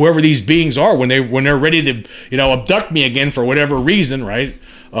 that whoever these beings are, when they're ready to, abduct me again for whatever reason, right?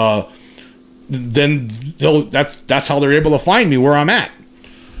 Then that's how they're able to find me where I'm at.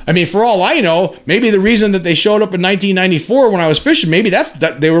 I mean, for all I know, maybe the reason that they showed up in 1994 when I was fishing, maybe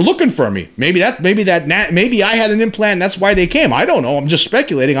that they were looking for me. Maybe I had an implant and that's why they came. I don't know. I'm just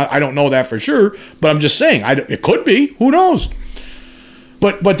speculating. I don't know that for sure, but I'm just saying it could be. Who knows?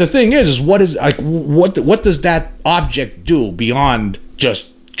 But the thing is what does that object do beyond just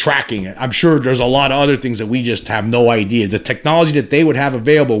tracking it? I'm sure there's a lot of other things that we just have no idea. The technology that they would have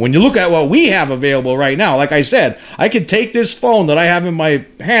available. When you look at what we have available right now, like I said, I could take this phone that I have in my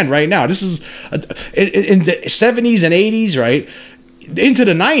hand right now. This is in the 70s and 80s, right? Into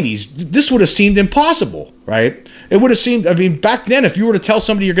the 90s, this would have seemed impossible, right? It would have seemed, back then, if you were to tell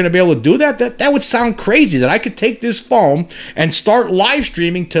somebody you're going to be able to do that would sound crazy, that I could take this phone and start live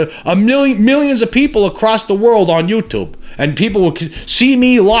streaming to millions of people across the world on YouTube. And people would see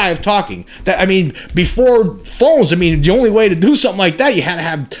me live talking. Before phones, the only way to do something like that, you had to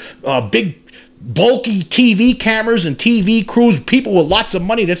have big, bulky TV cameras and TV crews, people with lots of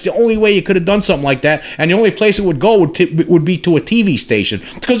money. That's the only way you could have done something like that. And the only place it would go would be to a TV station,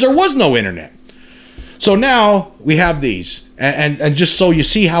 because there was no internet. So now we have these, and just so you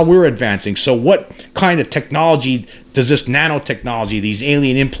see how we're advancing. So what kind of technology does this nanotechnology, these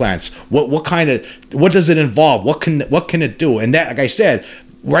alien implants, what does it involve? What can it do? And that, like I said,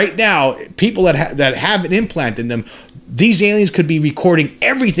 right now, people that have an implant in them, these aliens could be recording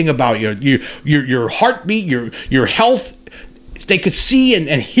everything about your heartbeat, your health. They could see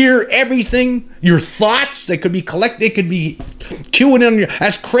and hear everything, your thoughts. They could be queuing in.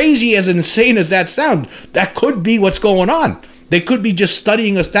 As crazy, as insane as that sounds, that could be what's going on. They could be just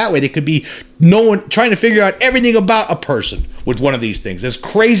studying us that way. They could be trying to figure out everything about a person with one of these things. As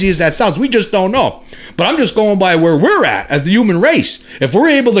crazy as that sounds, we just don't know. But I'm just going by where we're at as the human race. If we're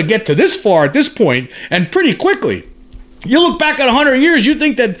able to get to this far at this point, and pretty quickly, you look back at 100 years, you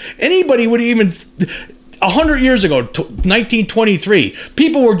think that anybody would even... 100 years ago, 1923,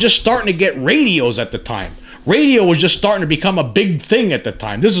 people were just starting to get radios at the time. Radio was just starting to become a big thing at the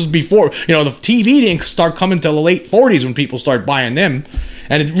time. This was before, the TV didn't start coming till the late 40s when people started buying them.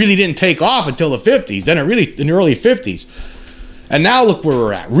 And it really didn't take off until the 50s. Then in the early 50s. And now look where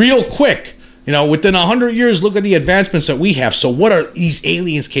we're at. Real quick. Within 100 years, look at the advancements that we have. So what are these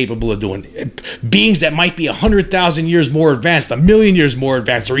aliens capable of doing? Beings that might be 100,000 years more advanced, 1,000,000 years more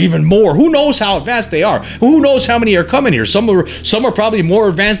advanced, or even more. Who knows how advanced they are? Who knows how many are coming here? Some are probably more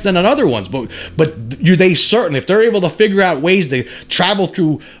advanced than other ones. But they certainly, if they're able to figure out ways to travel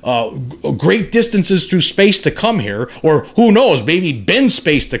through great distances through space to come here, or who knows, maybe bend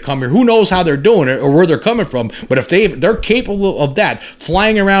space to come here. Who knows how they're doing it or where they're coming from? But if they're capable of that,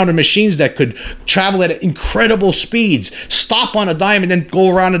 flying around in machines that could travel at incredible speeds, stop on a dime, and then go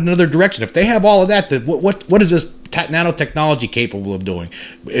around in another direction. If they have all of that, then what is this nanotechnology capable of doing?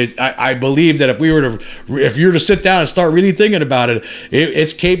 I believe that if you were to sit down and start really thinking about it,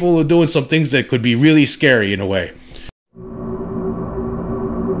 it's capable of doing some things that could be really scary in a way.